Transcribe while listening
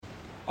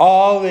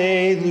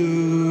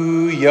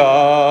Alleluia,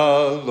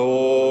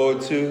 Lord,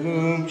 to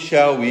whom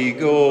shall we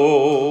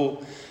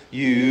go?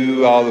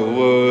 You are the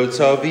words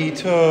of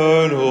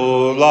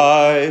eternal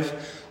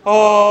life.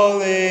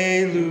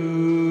 Alleluia.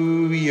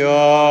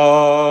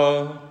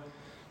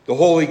 The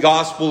Holy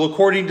Gospel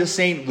according to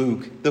St.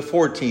 Luke, the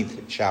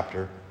 14th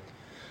chapter.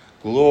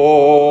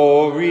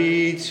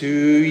 Glory to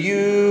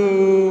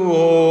you,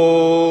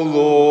 O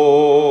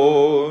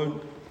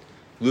Lord.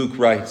 Luke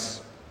writes,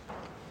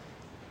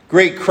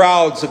 great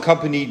crowds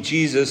accompanied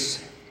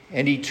Jesus,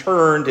 and he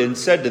turned and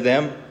said to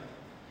them,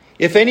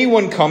 if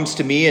anyone comes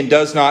to me and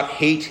does not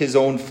hate his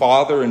own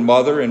father and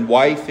mother and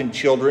wife and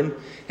children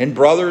and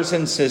brothers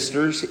and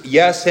sisters,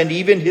 yes, and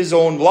even his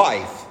own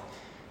life,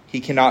 he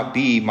cannot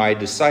be my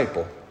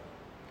disciple.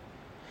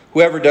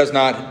 Whoever does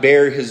not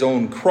bear his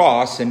own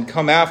cross and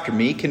come after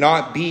me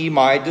cannot be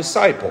my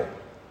disciple.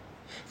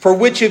 For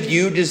which of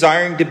you,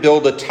 desiring to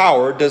build a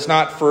tower, does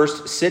not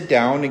first sit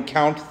down and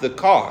count the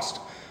cost,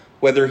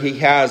 whether he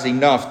has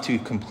enough to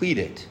complete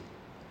it?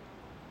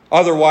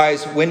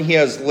 Otherwise, when he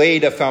has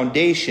laid a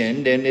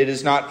foundation and it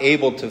is not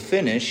able to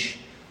finish,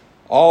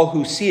 all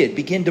who see it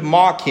begin to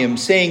mock him,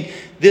 saying,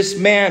 this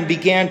man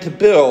began to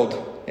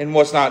build and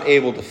was not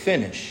able to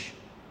finish.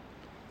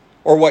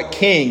 Or what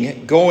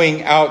king,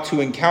 going out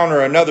to encounter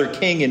another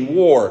king in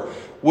war,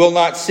 will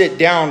not sit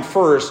down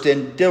first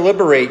and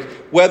deliberate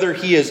whether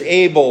he is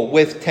able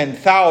with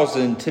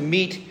 10,000 to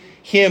meet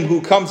him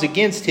who comes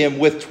against him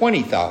with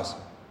 20,000?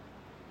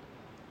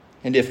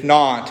 And if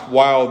not,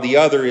 while the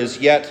other is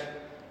yet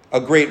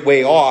a great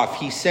way off,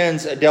 he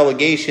sends a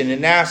delegation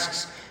and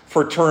asks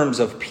for terms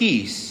of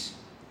peace.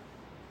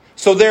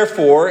 So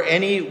therefore,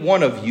 any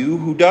one of you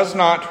who does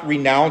not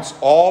renounce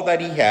all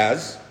that he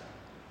has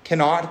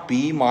cannot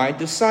be my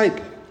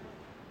disciple.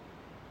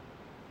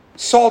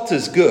 Salt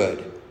is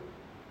good,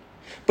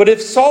 but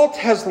if salt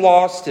has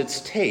lost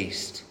its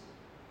taste,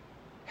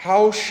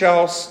 how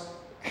shall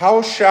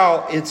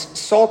its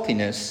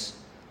saltiness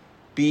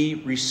be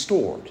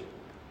restored?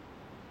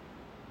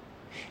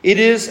 It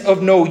is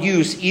of no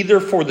use either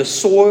for the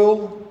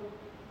soil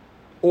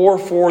or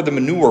for the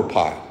manure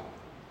pile.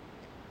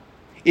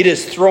 It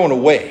is thrown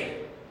away.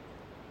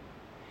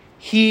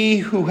 He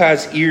who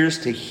has ears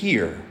to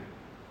hear,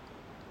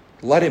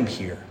 let him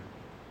hear.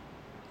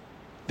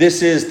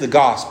 This is the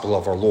gospel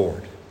of our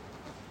Lord.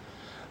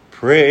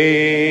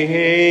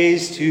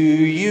 Praise to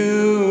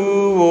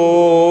you,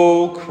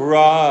 O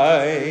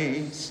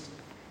Christ.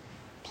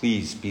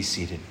 Please be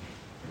seated.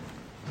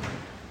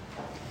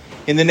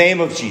 In the name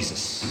of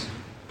Jesus,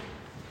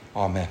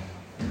 amen.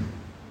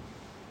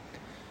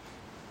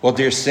 Well,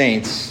 dear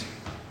saints,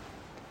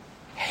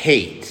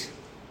 hate.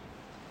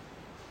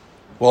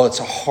 Well, it's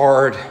a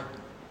hard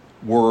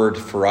word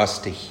for us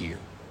to hear,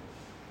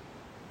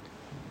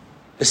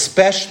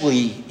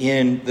 especially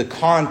in the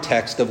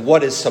context of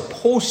what is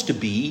supposed to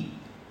be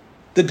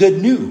the good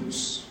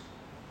news,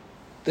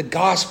 the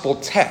gospel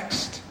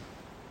text,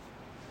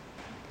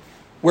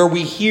 where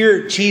we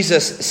hear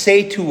Jesus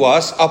say to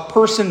us, a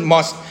person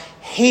must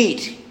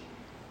hate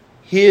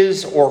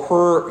his or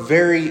her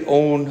very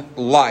own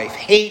life,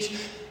 hate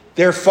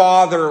their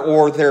father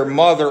or their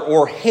mother,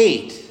 or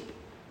hate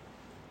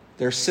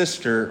their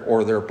sister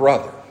or their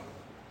brother.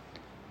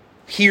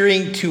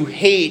 Hearing to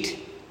hate,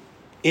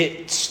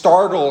 it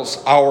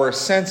startles our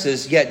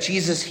senses, yet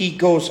Jesus, he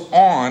goes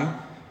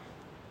on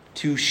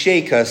to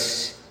shake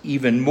us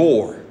even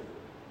more.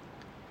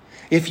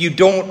 If you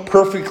don't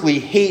perfectly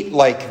hate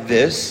like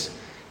this,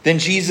 then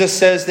Jesus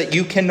says that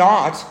you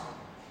cannot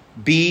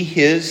be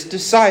his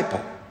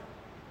disciple.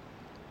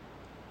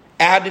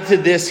 Added to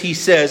this, he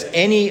says,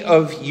 any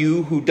of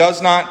you who does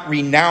not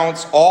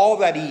renounce all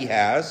that he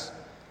has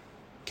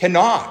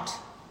cannot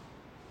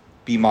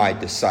be my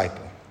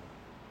disciple.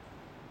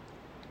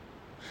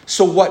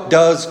 So what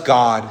does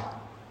God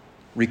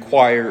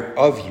require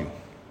of you?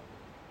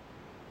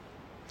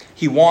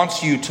 He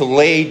wants you to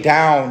lay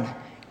down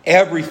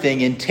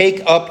everything and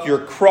take up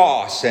your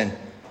cross and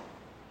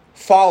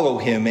follow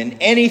him, and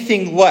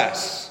anything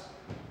less,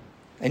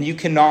 and you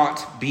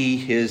cannot be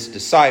his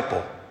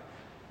disciple.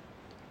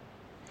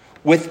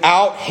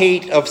 Without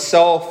hate of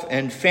self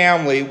and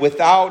family,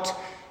 without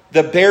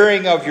the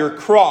bearing of your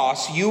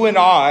cross, you and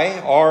I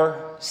are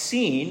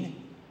seen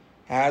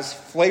as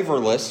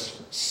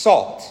flavorless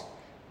salt.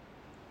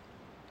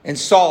 And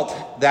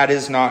salt that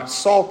is not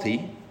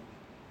salty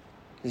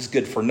is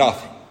good for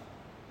nothing.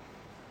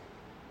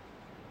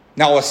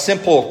 Now, a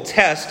simple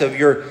test of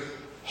your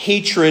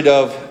hatred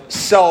of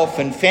self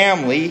and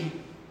family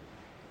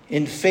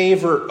in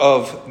favor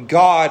of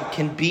God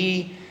can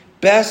be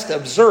best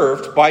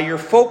observed by your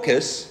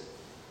focus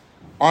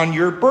on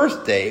your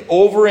birthday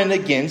over and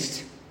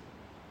against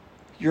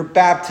your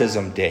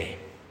baptism day.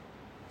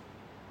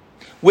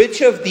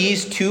 Which of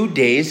these 2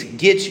 days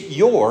gets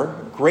your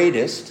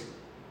greatest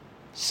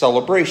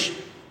celebration?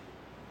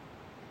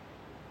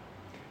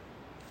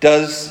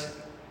 Does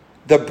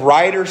the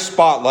brighter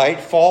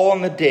spotlight fall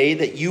on the day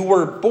that you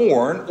were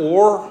born,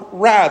 or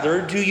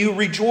rather, do you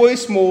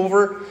rejoice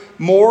more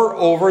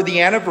over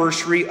the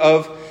anniversary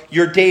of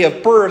your day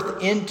of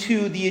birth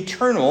into the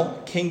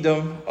eternal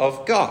kingdom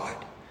of God?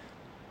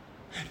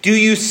 Do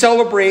you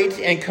celebrate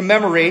and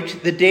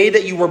commemorate the day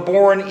that you were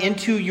born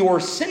into your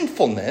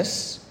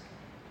sinfulness,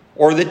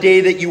 or the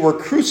day that you were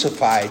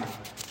crucified,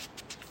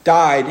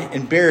 died,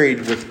 and buried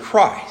with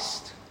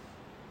Christ?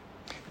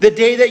 The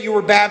day that you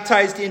were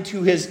baptized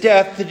into his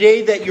death, the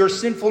day that your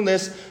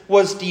sinfulness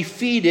was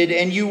defeated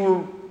and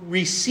you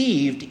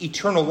received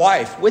eternal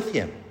life with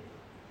him.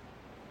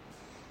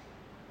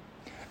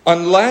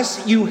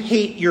 Unless you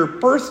hate your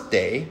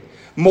birthday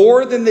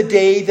more than the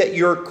day that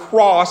your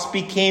cross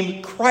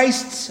became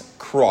Christ's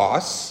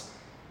cross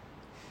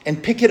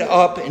and pick it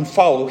up and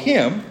follow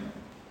him,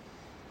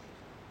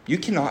 you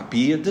cannot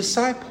be a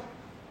disciple.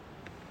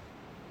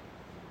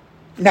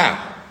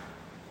 Now,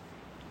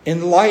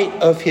 in light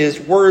of his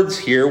words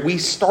here, we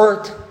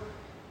start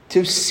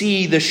to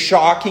see the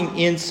shocking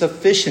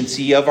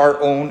insufficiency of our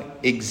own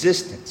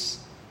existence.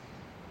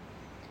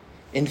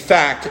 In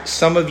fact,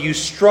 some of you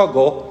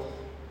struggle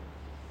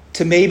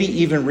to maybe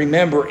even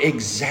remember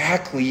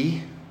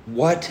exactly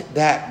what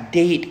that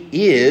date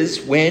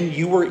is when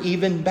you were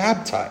even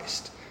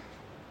baptized,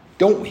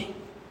 don't we?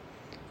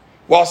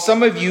 While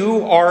some of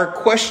you are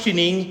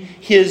questioning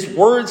his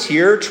words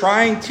here,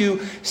 trying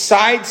to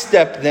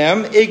sidestep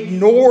them,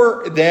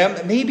 ignore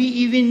them, maybe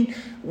even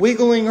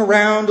wiggling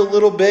around a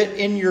little bit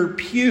in your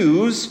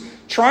pews,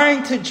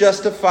 trying to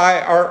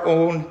justify our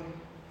own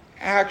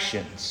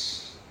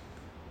actions.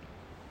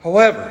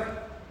 However,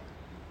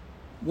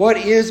 what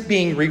is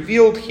being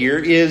revealed here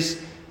is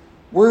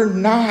we're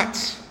not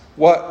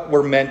what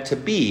we're meant to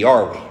be,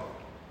 are we?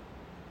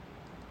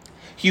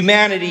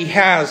 Humanity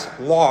has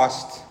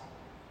lost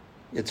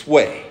its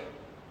way.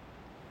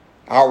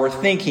 Our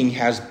thinking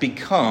has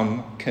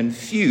become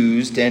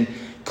confused and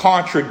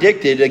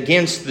contradicted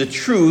against the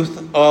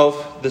truth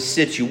of the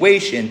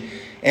situation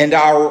and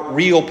our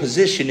real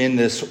position in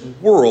this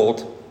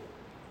world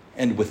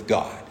and with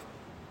God.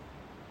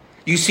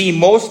 You see,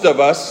 most of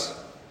us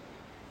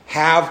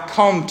have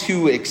come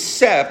to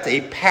accept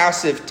a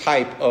passive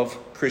type of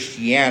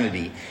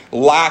Christianity,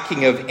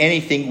 lacking of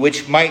anything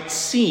which might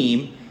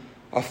seem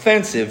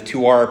offensive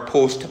to our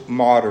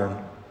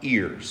postmodern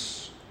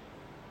ears.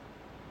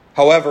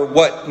 However,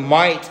 what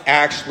might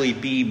actually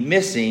be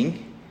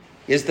missing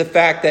is the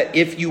fact that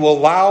if you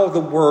allow the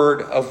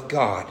Word of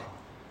God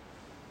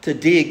to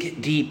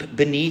dig deep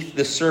beneath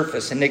the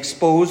surface and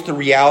expose the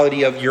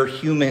reality of your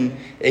human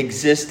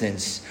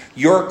existence,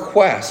 your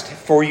quest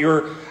for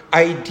your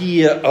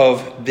idea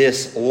of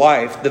this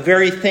life, the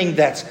very thing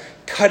that's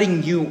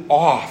cutting you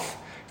off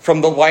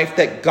from the life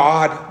that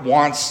God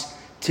wants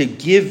to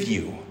give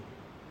you,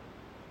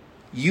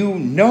 you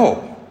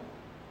know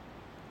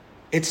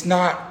it's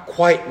not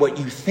quite what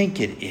you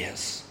think it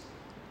is.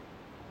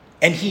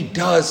 And he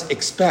does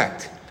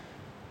expect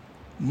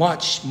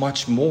much,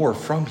 much more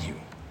from you.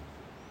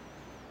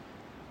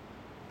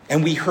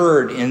 And we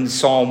heard in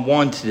Psalm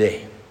 1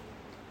 today,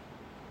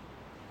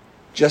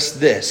 just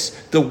this: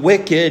 the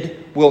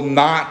wicked will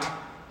not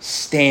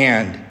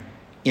stand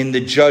in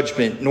the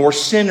judgment, nor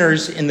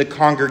sinners in the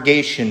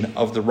congregation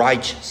of the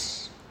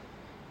righteous.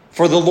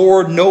 For the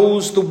Lord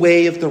knows the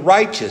way of the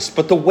righteous,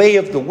 but the way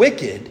of the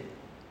wicked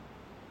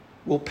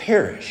will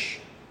perish.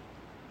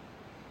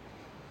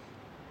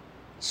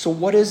 So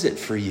what is it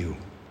for you?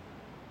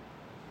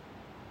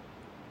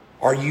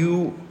 Are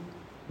you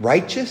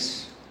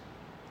righteous?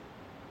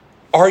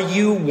 Are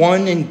you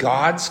one in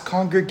God's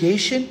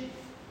congregation?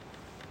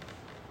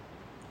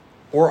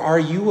 Or are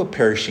you a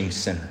perishing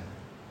sinner?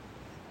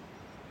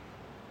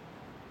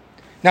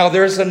 Now,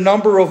 there's a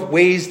number of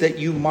ways that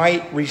you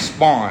might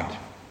respond.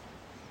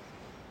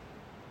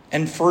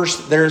 And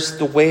first, there's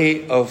the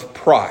way of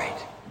pride.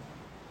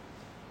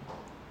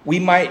 We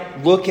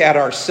might look at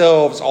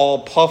ourselves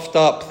all puffed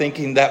up,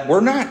 thinking that we're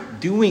not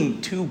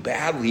doing too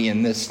badly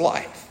in this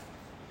life.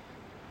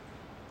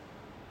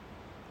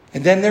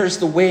 And then there's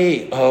the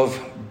way of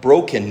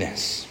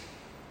brokenness.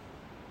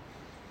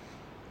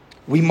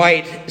 We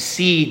might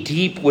see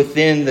deep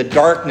within the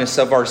darkness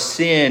of our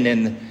sin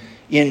and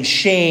in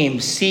shame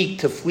seek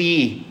to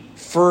flee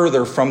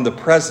further from the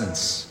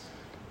presence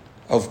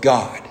of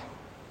God.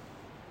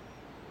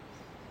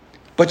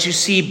 But you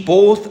see,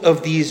 both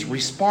of these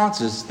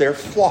responses, they're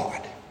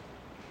flawed.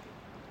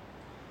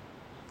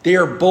 They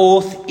are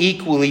both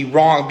equally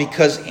wrong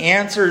because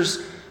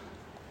answers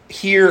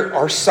here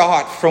are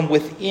sought from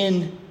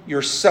within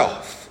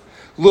yourself,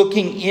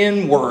 looking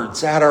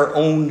inwards at our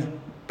own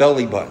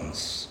belly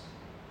buttons.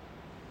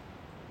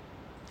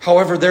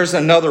 However, there's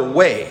another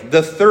way,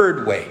 the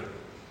third way.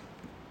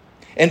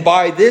 And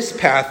by this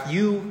path,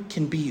 you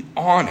can be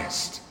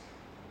honest.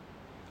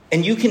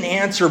 And you can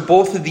answer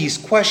both of these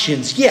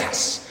questions.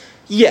 Yes,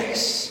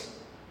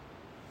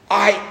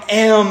 I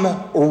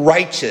am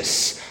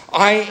righteous.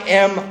 I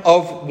am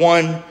of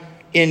one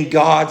in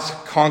God's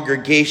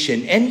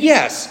congregation. And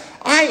yes,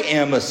 I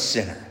am a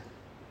sinner.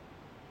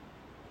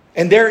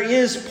 And there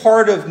is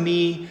part of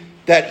me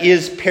that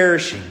is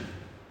perishing.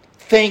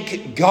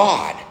 Thank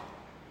God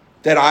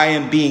that I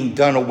am being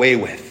done away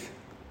with.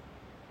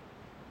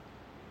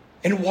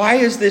 And why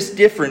is this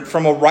different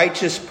from a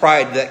righteous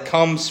pride that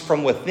comes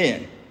from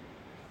within,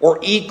 or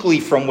equally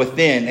from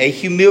within, a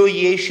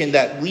humiliation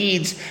that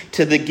leads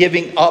to the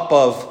giving up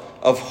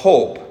of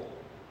hope?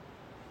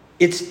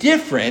 It's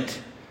different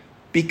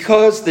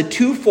because the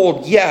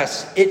twofold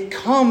yes, it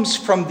comes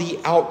from the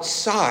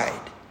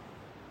outside.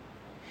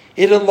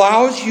 It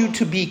allows you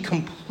to be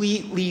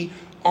completely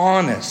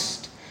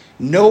honest,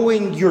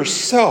 knowing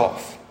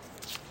yourself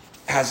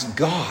as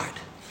God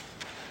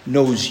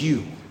knows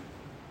you.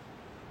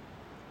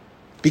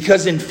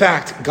 Because in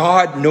fact,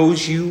 God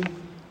knows you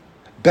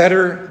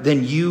better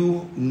than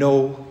you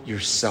know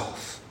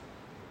yourself.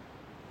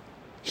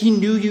 He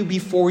knew you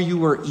before you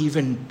were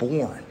even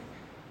born.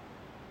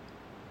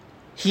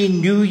 He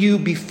knew you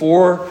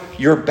before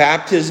your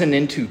baptism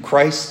into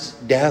Christ's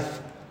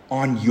death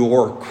on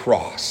your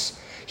cross.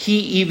 He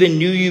even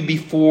knew you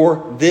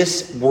before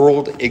this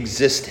world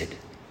existed.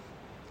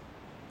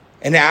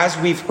 And as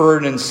we've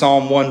heard in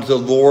Psalm 1, the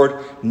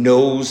Lord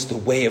knows the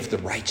way of the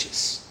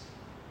righteous.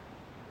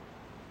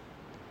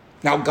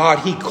 Now, God,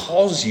 He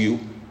calls you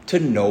to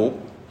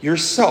know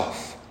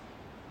yourself,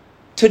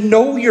 to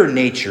know your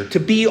nature, to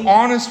be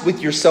honest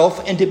with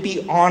yourself and to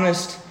be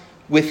honest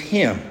with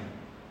Him,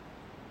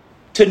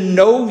 to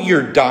know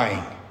you're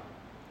dying,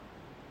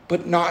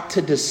 but not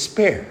to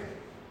despair.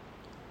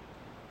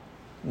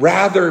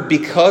 Rather,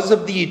 because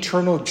of the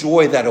eternal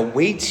joy that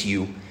awaits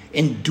you,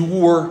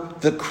 endure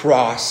the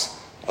cross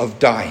of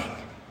dying,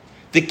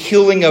 the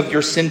killing of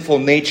your sinful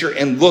nature,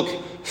 and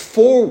look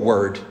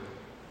forward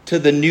to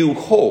the new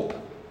hope,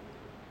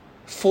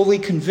 fully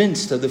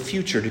convinced of the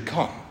future to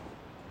come.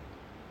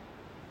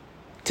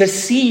 To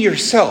see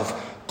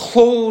yourself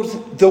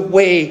clothed the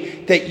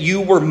way that you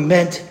were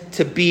meant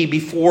to be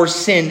before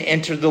sin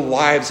entered the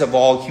lives of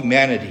all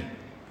humanity.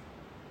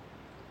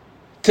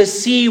 To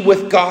see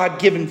with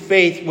God-given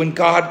faith when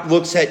God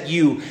looks at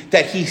you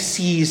that He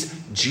sees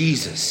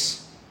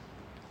Jesus.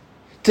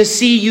 To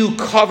see you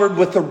covered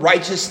with the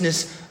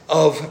righteousness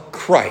of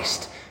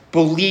Christ.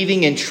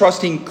 Believing and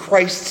trusting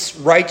Christ's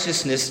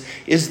righteousness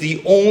is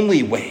the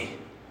only way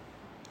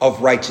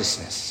of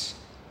righteousness.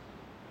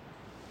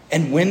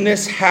 And when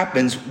this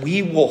happens,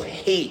 we will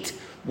hate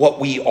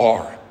what we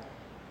are,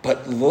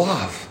 but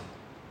love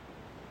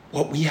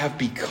what we have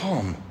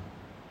become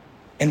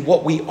and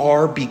what we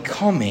are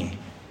becoming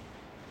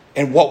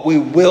and what we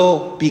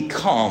will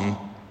become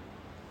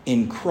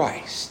in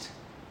Christ.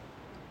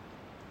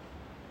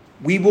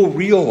 We will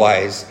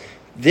realize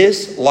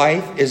this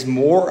life is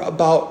more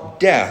about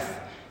death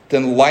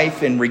than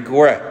life in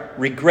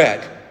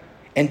regret,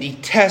 and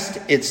detest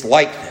its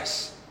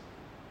likeness.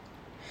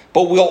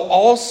 But we'll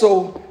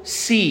also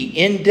see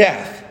in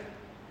death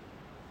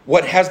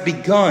what has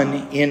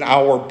begun in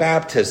our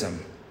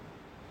baptism.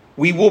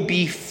 We will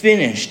be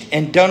finished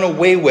and done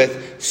away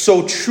with,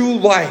 so true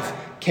life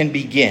can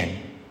begin.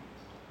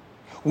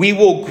 We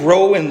will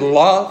grow in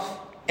love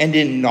and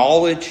in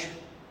knowledge.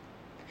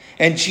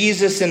 And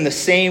Jesus, in the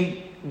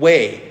same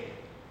way,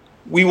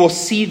 we will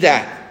see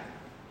that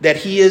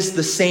He is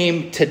the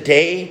same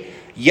today,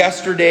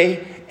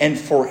 yesterday, and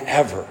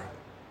forever.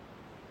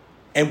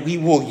 And we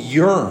will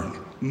yearn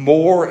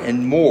more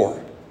and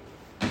more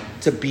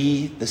to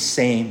be the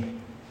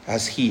same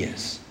as He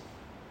is.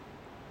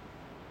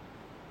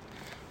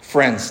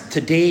 Friends,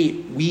 today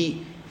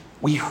we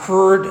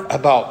heard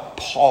about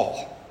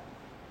Paul,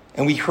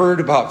 and we heard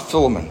about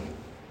Philemon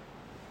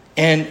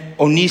and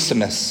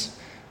Onesimus.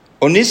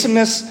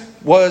 Onesimus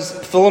was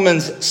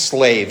Philemon's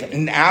slave,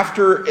 and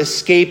after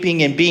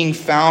escaping and being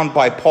found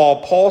by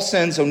Paul, Paul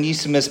sends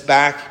Onesimus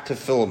back to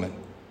Philemon.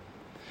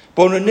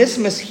 But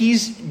Onesimus,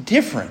 he's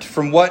different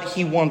from what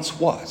he once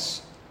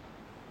was.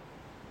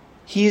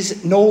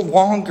 He's no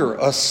longer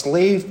a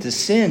slave to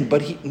sin,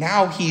 but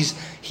now he's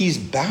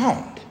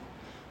bound.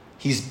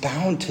 He's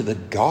bound to the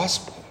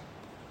gospel.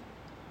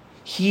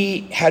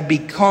 He had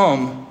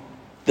become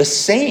the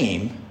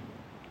same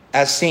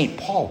as St.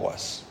 Paul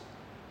was.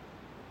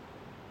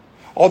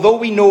 Although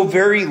we know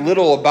very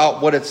little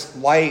about what it's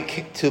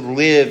like to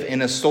live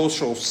in a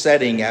social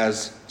setting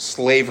as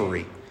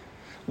slavery,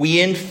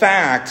 we in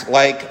fact,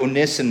 like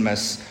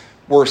Onesimus,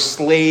 were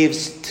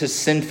slaves to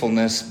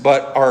sinfulness,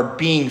 but are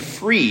being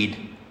freed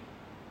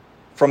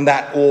from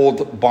that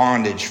old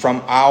bondage,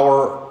 from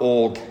our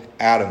old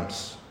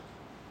Adams.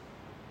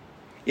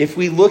 If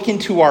we look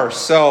into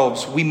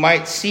ourselves, we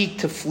might seek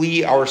to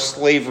flee our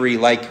slavery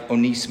like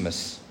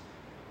Onesimus,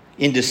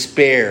 in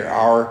despair,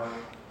 our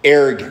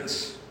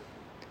arrogance.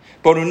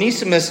 But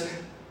Onesimus,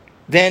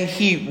 then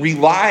he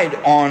relied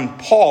on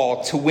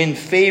Paul to win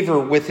favor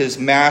with his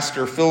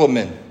master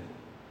Philemon.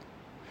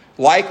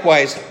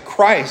 Likewise,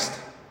 Christ,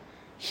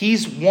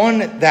 he's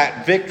won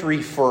that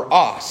victory for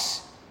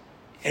us,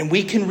 and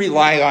we can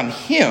rely on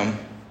Him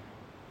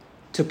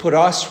to put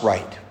us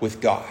right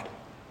with God.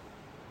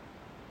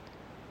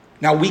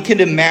 Now, we can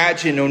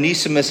imagine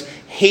Onesimus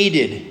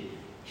hated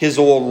his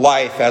old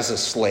life as a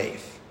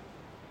slave.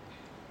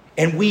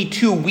 And we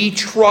too, we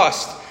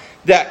trust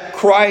that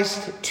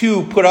Christ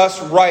too put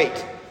us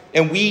right,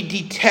 and we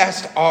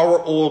detest our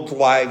old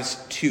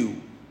lives too.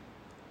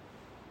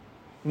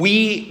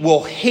 we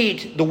will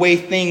hate the way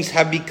things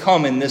have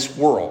become in this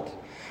world.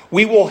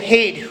 We will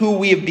hate who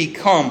we have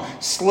become,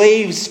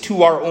 slaves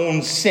to our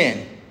own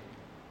sin.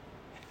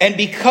 And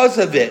because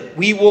of it,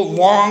 we will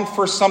long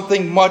for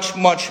something much,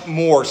 much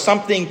more,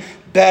 something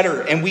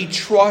better. And we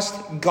trust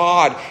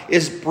God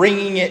is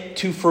bringing it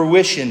to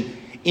fruition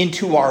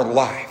into our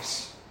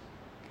lives.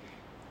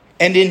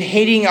 And in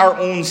hating our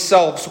own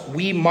selves,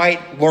 we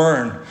might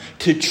learn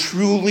to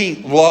truly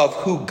love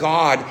who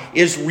God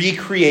is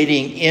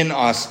recreating in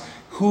us,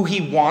 who he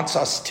wants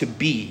us to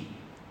be.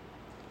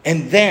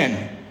 And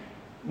then,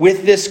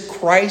 with this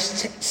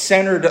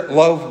Christ-centered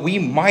love, we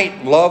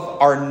might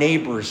love our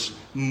neighbors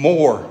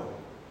more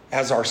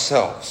as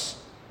ourselves.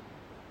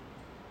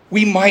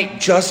 We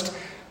might just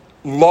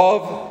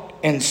love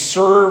and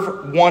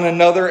serve one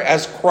another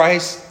as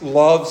Christ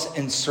loves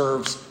and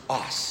serves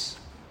us.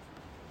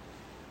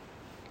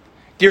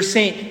 Dear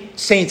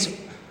saints,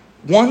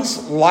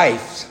 one's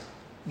life,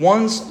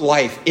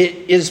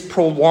 it is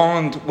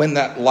prolonged when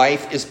that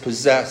life is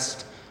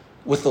possessed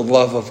with the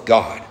love of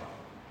God.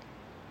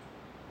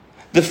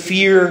 The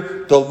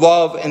fear, the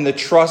love, and the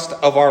trust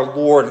of our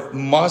Lord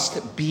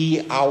must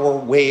be our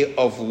way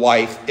of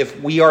life if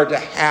we are to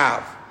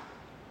have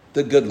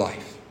the good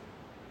life.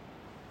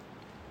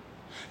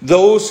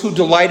 Those who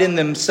delight in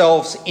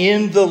themselves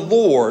in the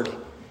Lord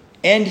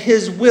and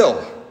his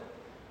will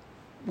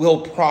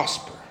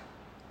prosper,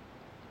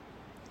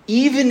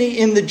 even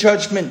in the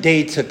judgment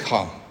day to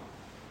come.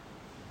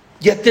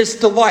 Yet this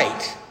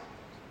delight,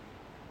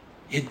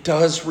 it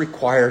does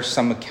require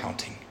some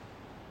accounting.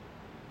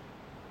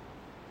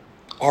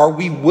 Are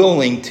we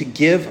willing to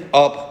give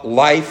up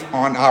life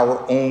on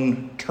our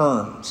own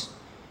terms,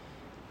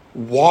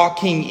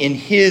 walking in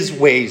his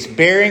ways,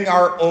 bearing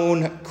our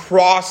own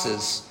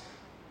crosses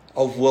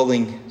of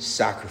willing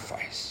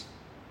sacrifice?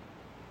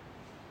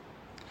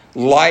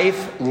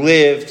 Life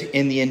lived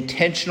in the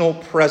intentional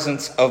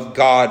presence of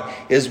God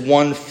is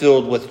one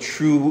filled with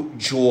true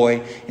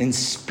joy and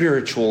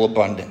spiritual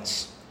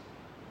abundance.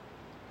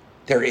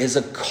 There is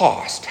a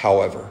cost,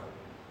 however,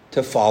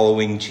 to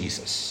following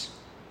Jesus.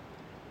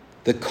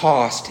 The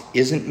cost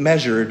isn't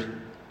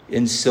measured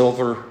in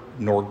silver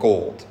nor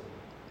gold,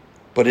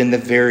 but in the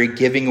very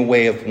giving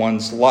away of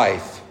one's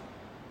life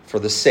for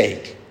the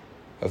sake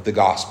of the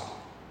gospel.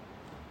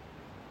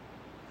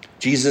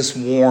 Jesus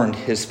warned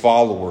his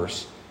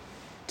followers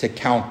to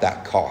count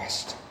that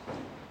cost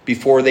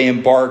before they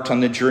embarked on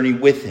the journey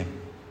with him.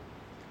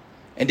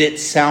 And it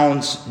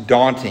sounds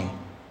daunting,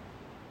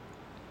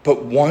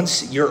 but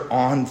once you're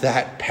on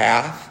that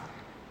path,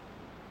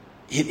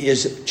 it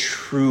is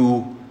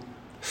true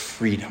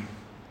freedom,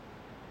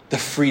 the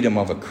freedom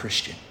of a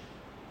Christian.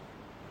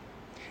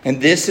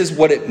 And this is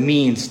what it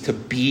means to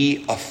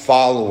be a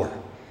follower,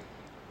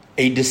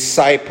 a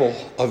disciple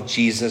of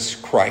Jesus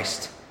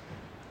Christ.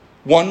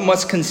 One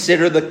must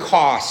consider the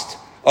cost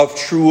of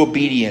true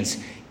obedience,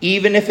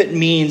 even if it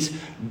means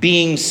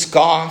being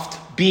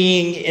scoffed,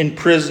 being in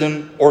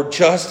prison, or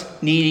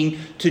just needing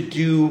to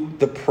do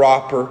the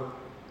proper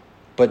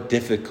but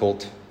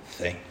difficult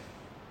thing.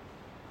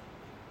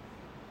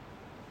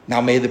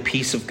 Now may the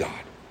peace of God,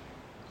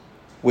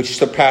 which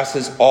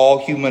surpasses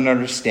all human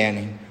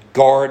understanding,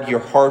 guard your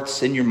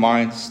hearts and your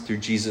minds through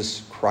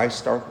Jesus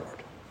Christ our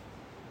Lord.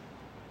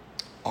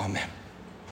 Amen.